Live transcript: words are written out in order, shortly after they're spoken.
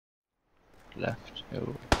left.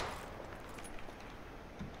 Oh.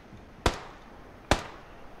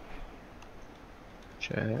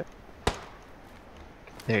 Check.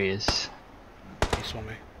 There he is. He saw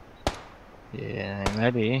me. Yeah,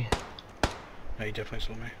 maybe. No, he definitely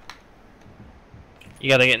saw me. You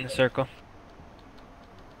gotta get in the circle.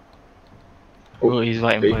 Oh, he's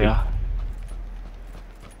waiting for you.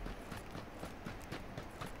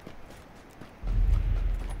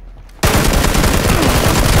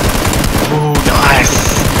 Oh,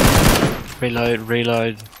 nice!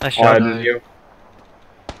 Reload. Nice job.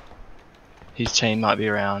 His team might be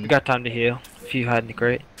around. You got time to heal if you hide in the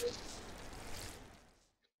crate.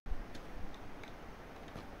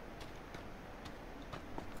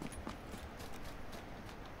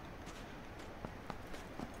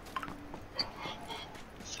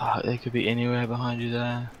 Fuck, they could be anywhere behind you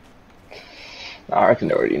there. I reckon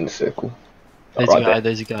they're already in the circle. There's Right a guy, there.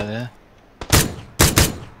 there's a guy there.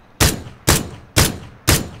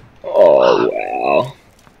 Oh, wow.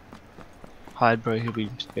 Hide, bro, he'll be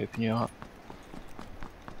scoping you up.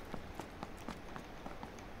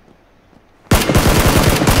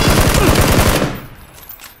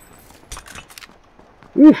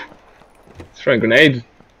 Oof. Throwing grenades.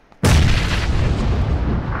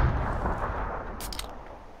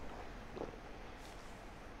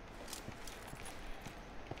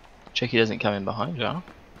 Check he doesn't come in behind you.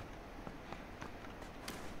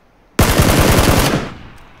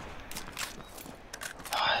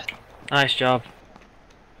 Nice job.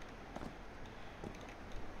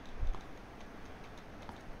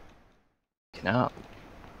 Looking up.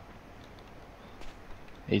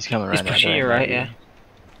 He's coming around. He's pushing you right, yeah.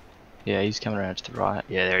 Yeah, he's coming around to the right.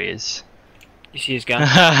 Yeah, there he is. You see his gun?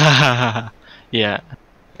 Yeah.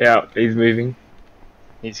 Yeah, he's moving.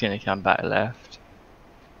 He's gonna come back left.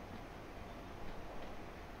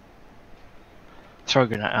 Throw a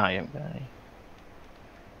grenade. Oh, you haven't got any.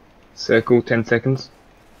 Circle, 10 seconds.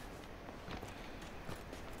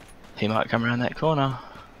 He might come around that corner.